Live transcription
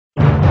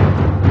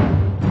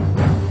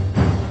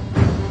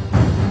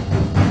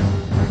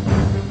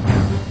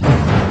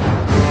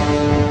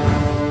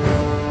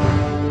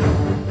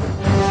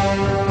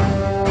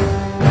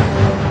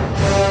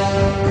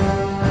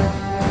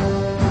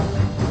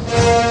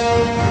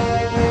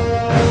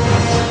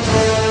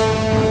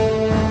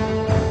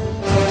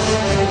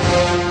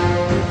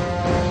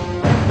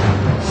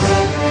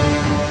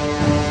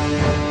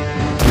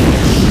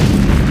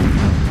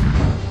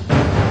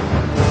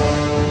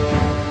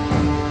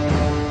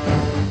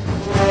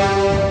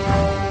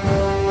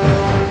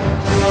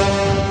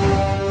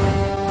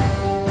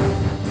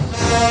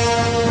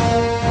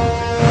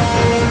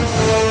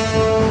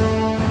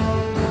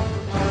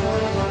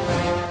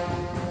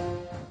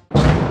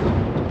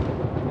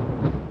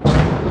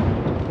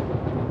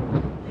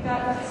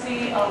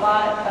see a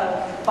lot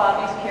of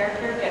Bobby's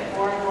character get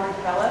more and more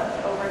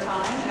developed over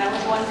time, and I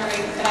was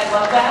wondering, and I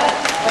love that,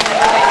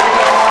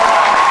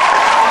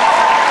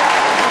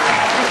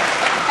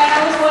 and I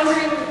was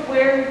wondering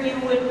where you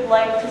would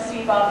like to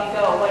see Bobby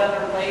go, what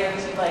other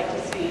layers you'd like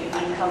to see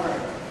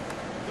uncovered.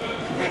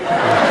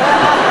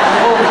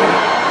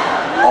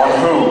 On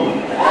who?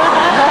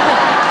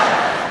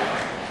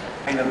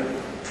 I mean,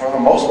 for the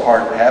most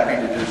part, happy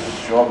to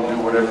just show up and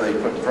do whatever they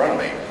put in front of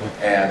me.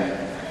 And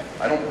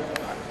I don't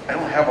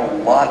have a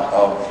lot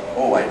of,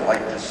 oh, I'd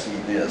like to see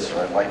this, or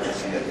I'd like to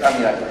see it. I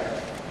mean,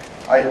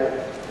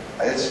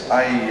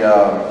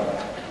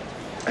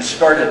 I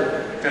started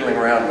fiddling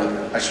around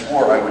with, I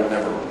swore I would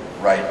never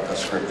write a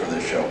script for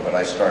this show, but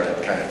I started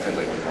kind of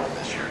fiddling with one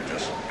this year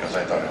just because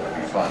I thought it would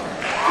be fun.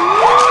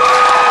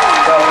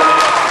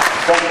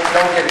 So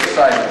don't get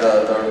excited.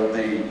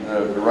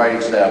 The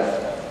writing staff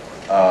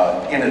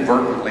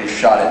inadvertently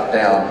shot it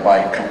down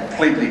by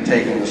completely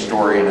taking the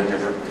story in a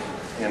different,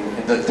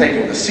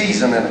 taking the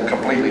season in a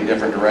completely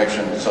different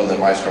direction so that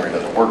my story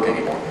doesn't work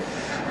anymore.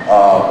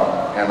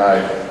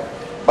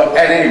 But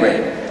at any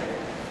rate,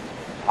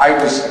 I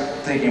was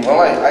thinking, well,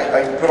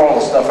 I put all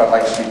the stuff I'd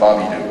like to see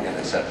Bobby do in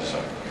this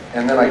episode.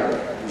 And then I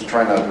was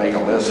trying to make a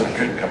list and I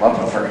couldn't come up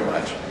with very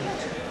much.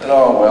 And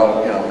oh,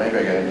 well, you know, maybe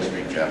I gotta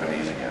speak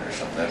Japanese again or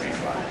something, that'd be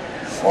fun.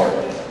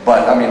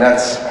 But I mean,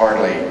 that's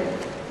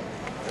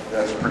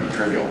pretty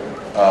trivial.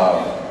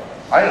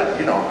 I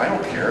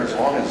don't care as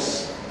long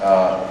as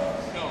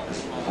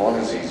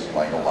he's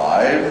like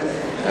alive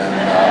and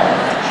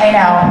hey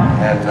now.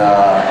 And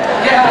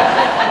yeah.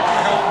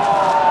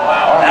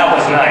 Wow, that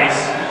was nice.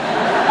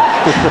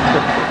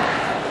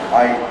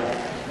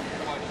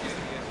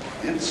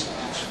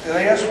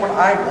 That's what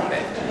I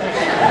wanted.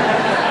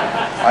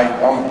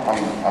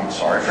 I'm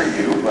sorry for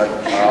you, but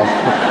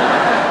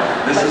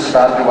this is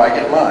about do I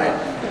get mine.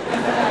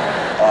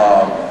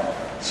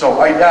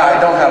 So I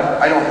don't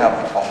have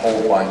a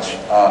whole bunch.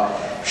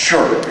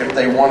 Sure, if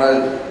they want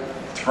to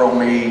throw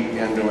me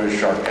into a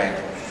shark tank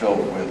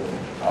filled with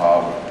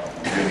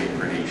really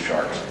pretty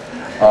sharks,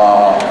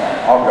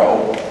 I'll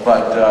go.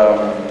 But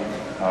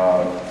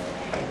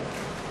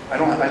I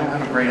don't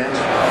have a great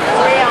answer.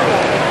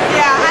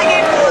 Yeah, I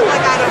get to look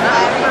like I don't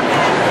know for a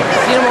minute.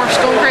 Xenomorph's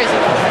going crazy.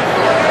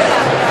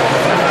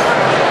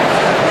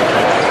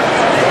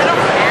 I don't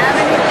have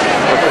anything.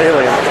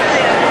 Alien.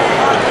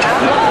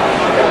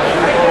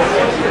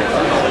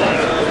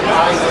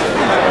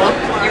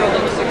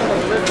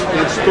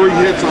 It's 3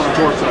 hits on a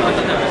torso.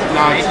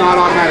 No, it's not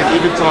automatic.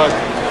 If it's an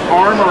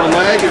arm or a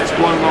leg, it's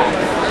blown off.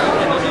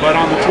 But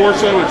on the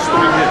torso, it's 3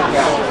 hits.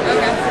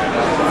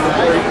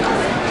 Okay.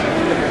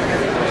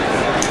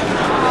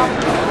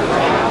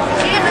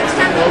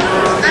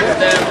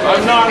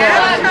 I'm not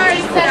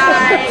Avatar's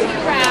dying.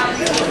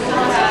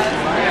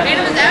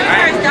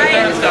 Avatar's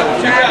dying. 2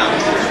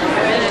 rounds.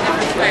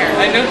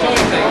 I know some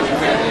things.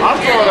 I'll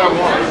throw that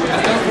one.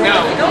 No.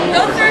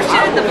 Don't throw shit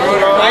at the board.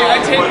 I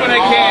take what I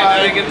can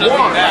and I get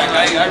nothing back.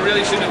 I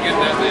really shouldn't get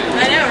that big.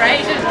 I know, right?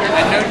 You should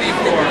have no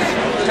D4.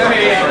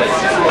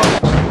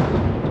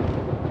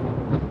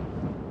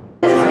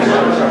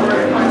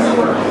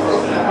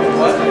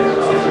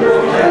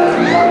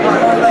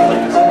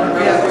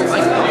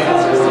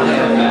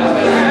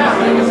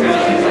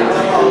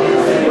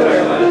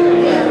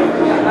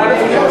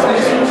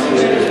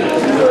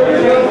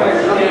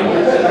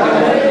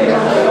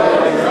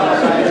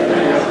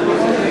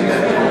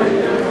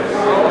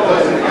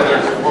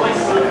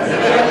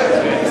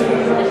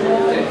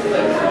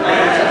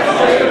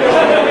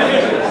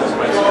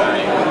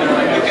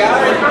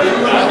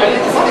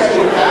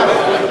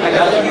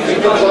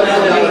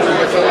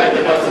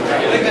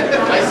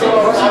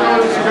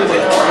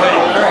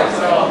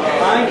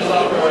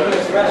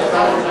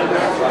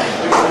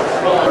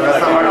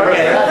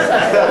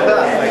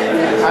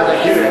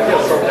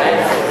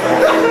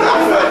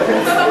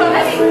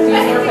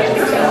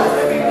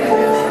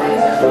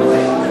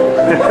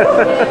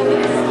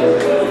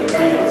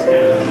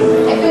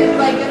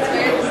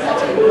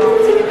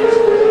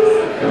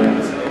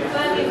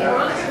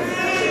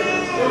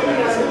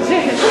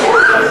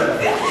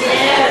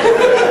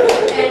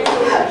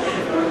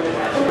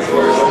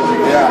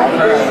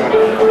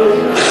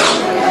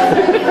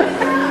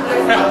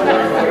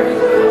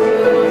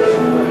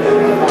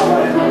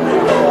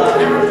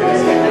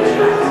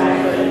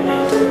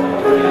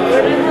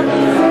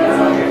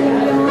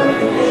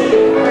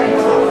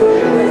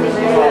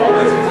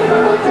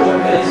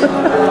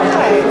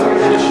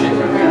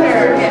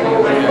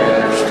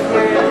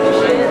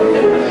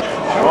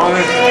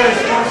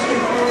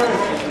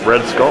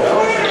 Red Skull.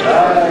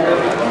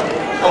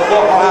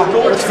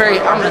 It's very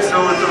ominous.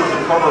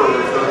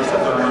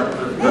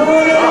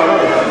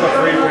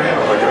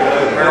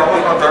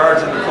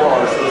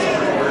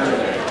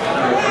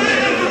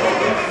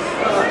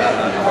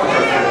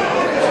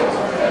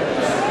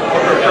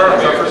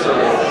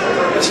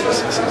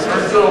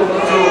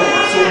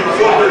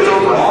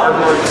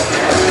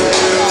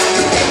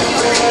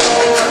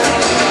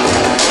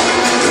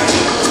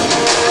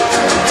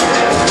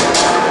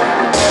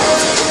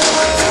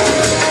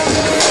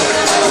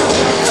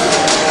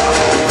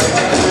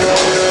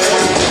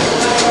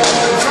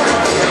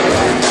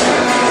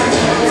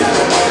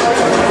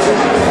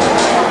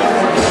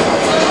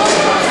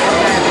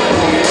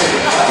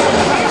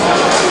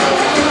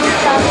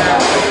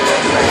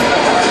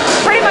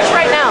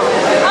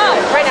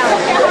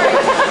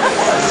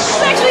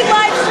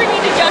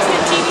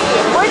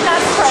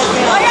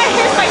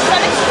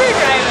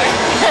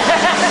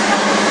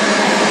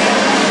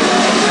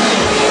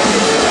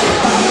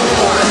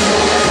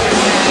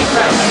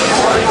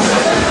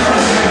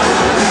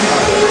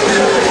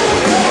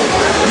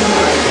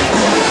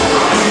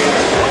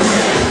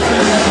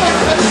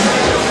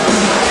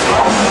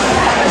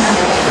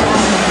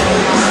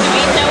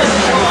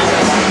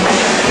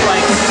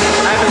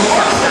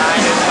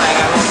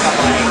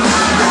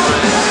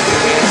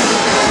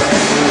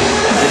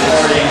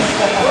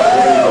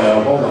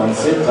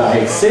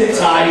 sit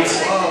tight.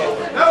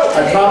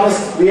 I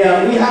promise. We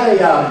had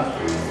a.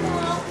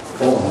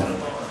 Hold on.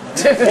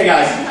 Hey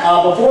guys,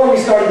 before we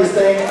started this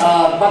thing,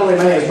 by the way,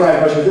 my name is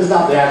Brian Bush, but this is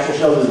not the actual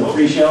show, this is a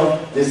pre-show.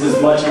 This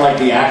is much like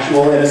the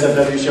actual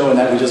Nsfw show in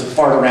that we just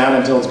fart around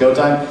until it's go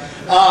time.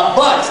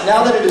 But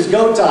now that it is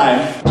go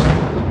time,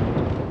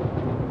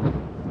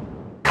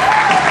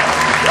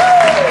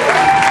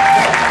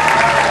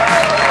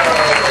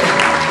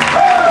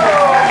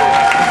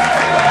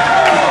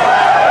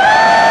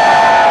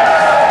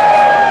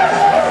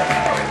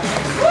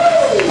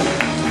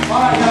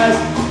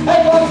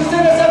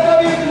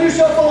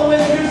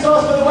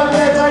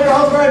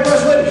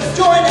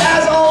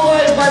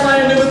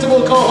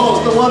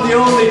 the one, the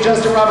only,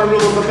 Justin Robert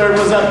Rule III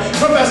was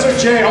Professor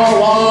J. R.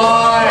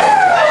 White.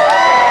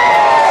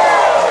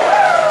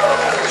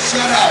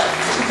 Shut up.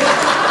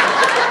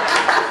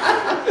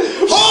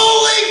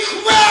 Holy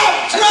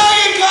crap!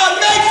 Dragon God,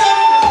 make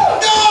some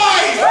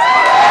noise!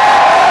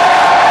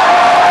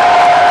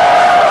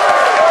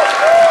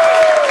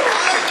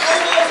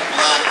 I'm almost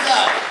blacked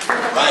out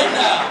right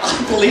now.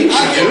 Unbelievable. I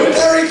get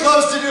very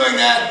close to doing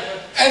that.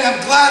 And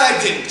I'm glad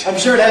I didn't. I'm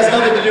sure it has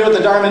nothing to do with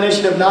the Dharma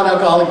Initiative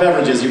non-alcoholic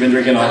beverages you've been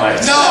drinking all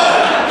night. No,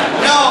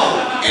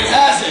 it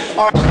hasn't.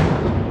 I don't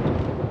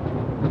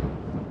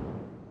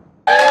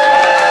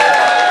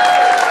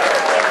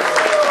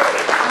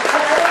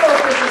know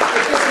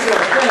if this is an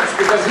offense,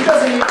 because he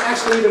doesn't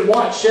actually even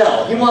want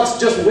Shell. He wants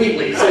just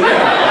Wheatley. So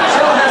yeah,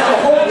 Shell has to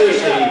hold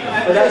Wheatley,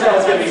 but that's how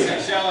it's going to be.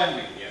 Shell and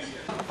Wheatley, yes.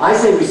 I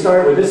say we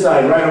start with this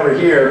side right over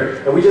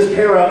here, and we just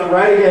pair up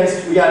right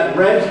against, we got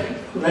red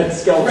skeletons. Red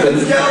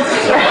skeletons.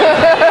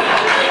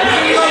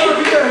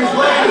 Over here, he's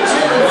laying the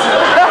chickens.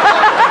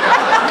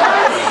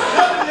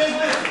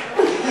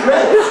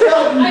 Red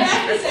skeletons. I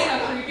have to say how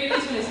creepy it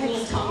is when his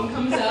little tongue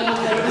comes out of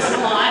like the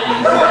slot and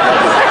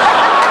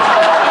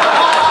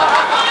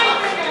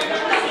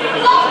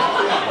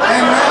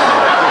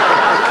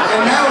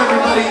And now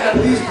everybody,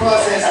 please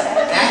process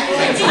that.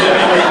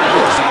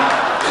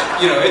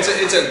 You know,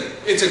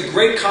 it's a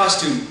great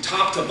costume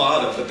top to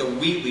bottom, but the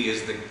Wheatley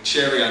is the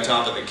cherry on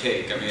top of the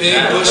cake. I mean,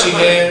 Big bushy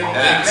hair.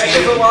 Thanks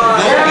a lot.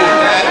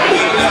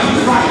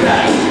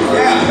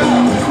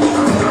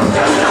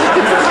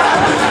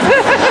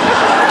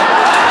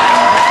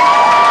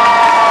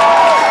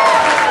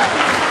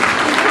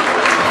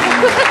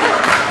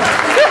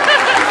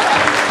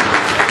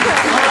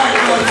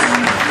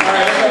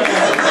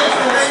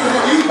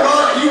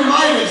 You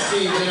might have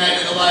seen tonight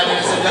in the live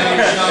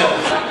Nsfw show.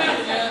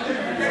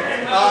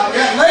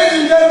 Yeah, ladies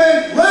and gentlemen,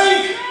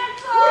 Link!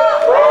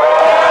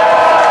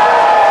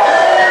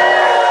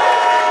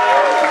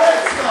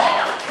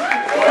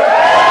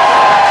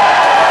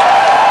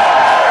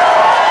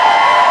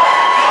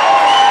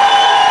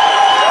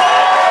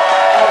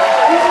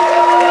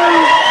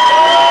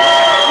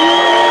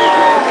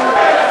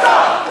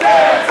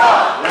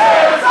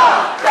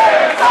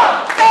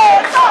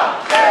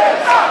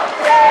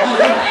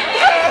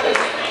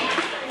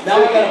 Now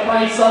we gotta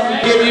find something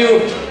to give you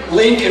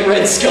Link and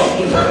Red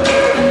Skeleton.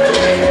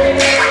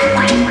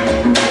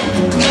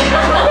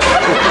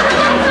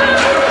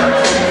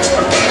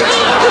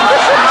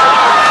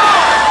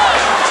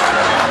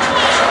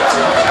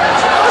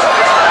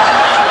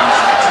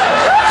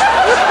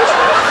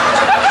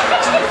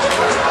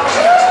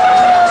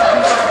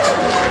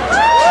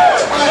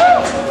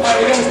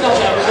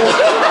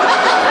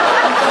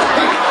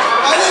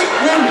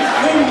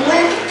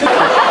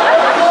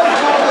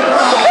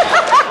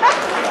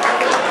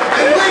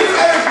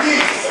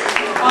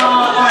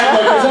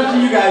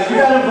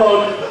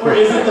 Or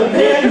is it the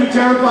man who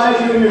terrifies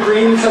you in your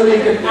dreams so that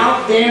you can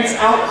out-dance,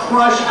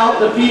 out-crush,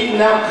 out-defeat,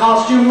 and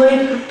out-costume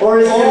Link? Or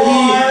is it going to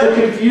be the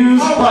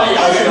confused fight?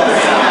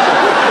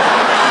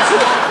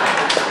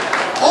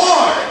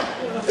 Or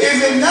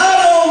is it not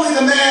only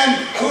the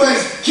man who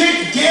has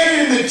kicked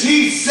Ganon in the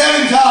teeth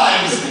 7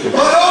 times,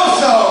 but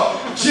also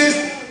just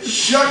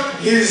shook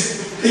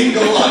his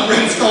dingle on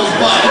Red Skull's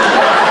butt?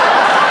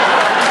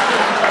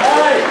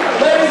 Alright,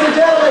 ladies and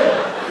gentlemen,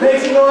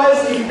 make some noise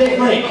if you think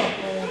Link.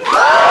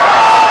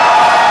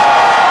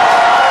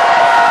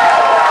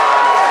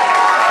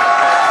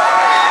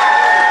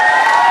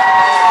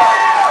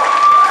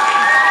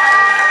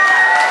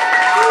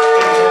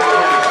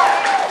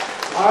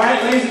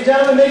 Alright, ladies and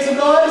gentlemen, make some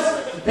noise.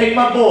 Pick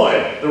my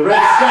boy, the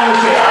Red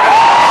Skeleton.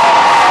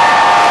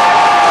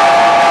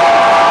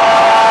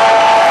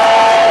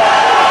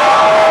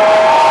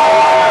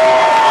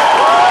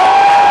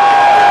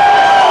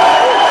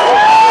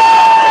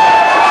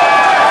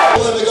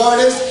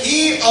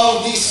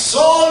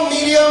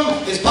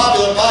 His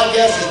popular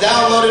podcast is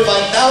downloaded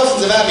by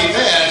thousands of happy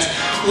fans.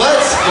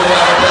 Let's give a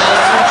round of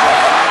applause to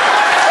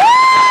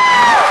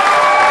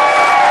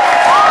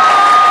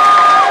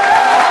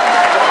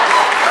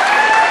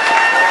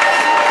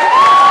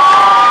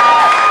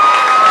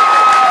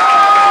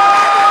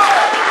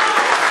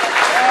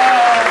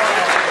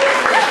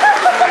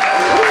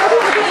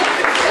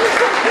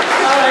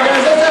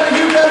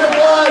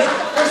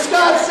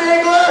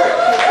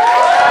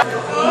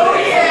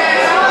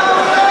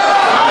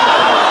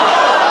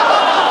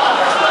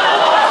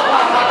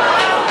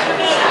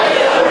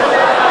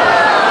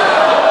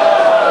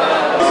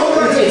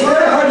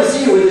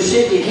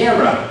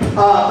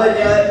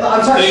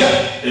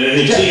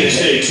the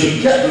TSA took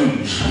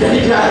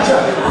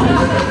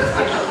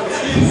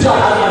John,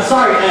 I'm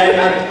sorry,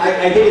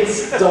 I think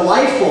it's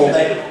delightful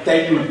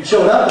that you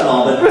showed up and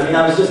all, but I mean,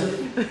 I was just...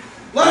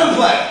 Let him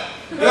play.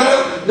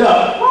 No.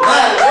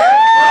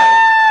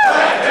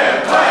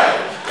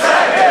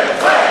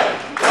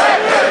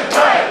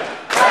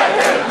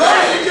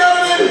 Ladies and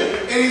gentlemen,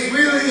 it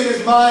is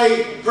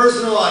my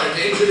personal honor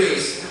to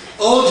introduce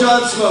Old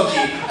John Smokey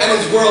and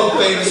his world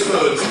famous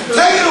foods.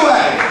 Take it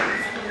away.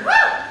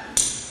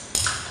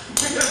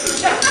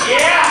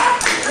 Yeah.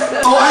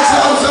 Oh,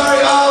 actually, I'm sorry.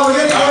 We're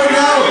getting hard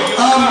now.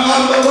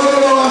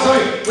 I'm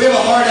sorry. We have a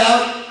hard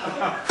out.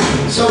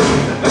 So we're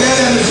gonna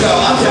end the show.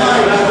 I'm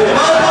sorry.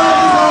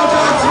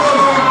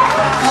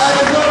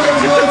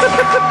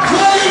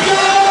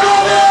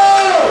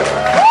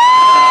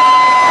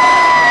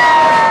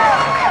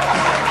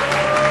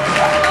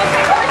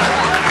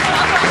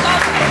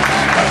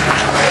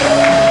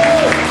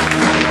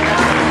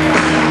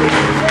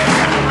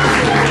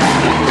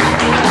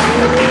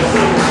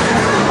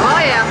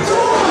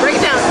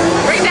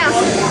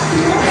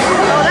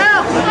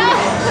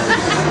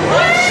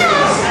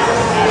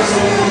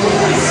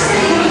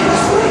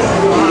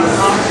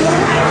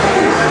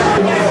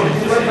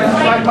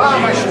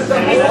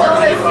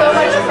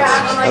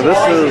 This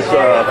is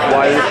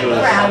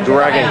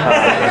Dragon Con.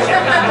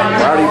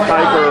 Rowdy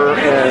Piper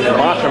and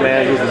Macho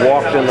Man just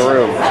walked in the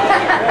room.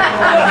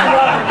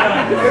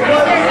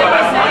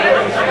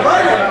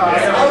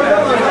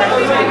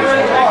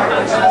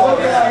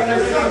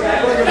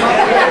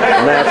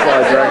 And that's why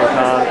Dragon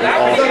Con is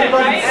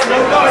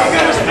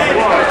awesome.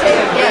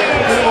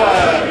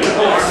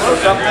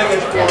 Something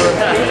is for...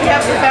 We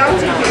have the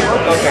bounty here.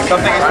 Okay,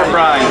 something is for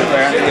Brian.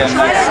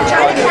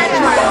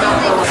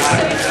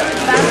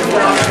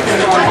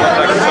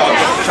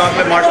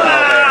 Chocolate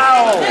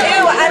marshmallow.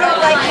 Ew, I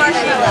don't like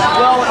marshmallow.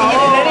 Well,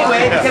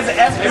 anyway, because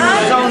Espen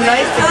was so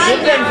nice to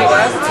give them to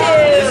us.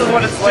 This is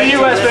what it's like. To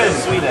you, Espen.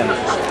 Sweden.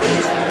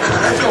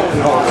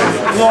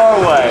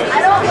 Norway.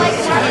 I don't like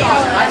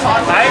marshmallow.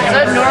 I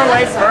said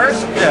Norway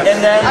first, and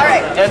then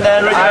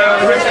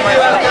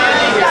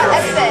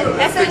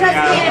Espen has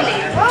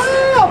candy.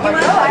 Oh, my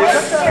God.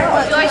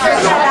 You like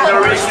your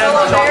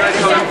marshmallow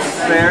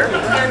bear?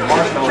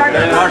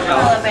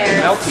 Marshmallow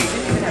bear. Milky.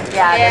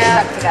 Yeah, they're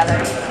stuck together.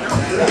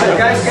 Are you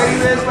guys getting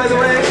this, by the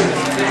way?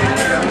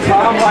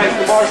 Tom likes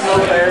the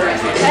marshmallow bear.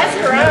 That's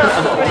gross.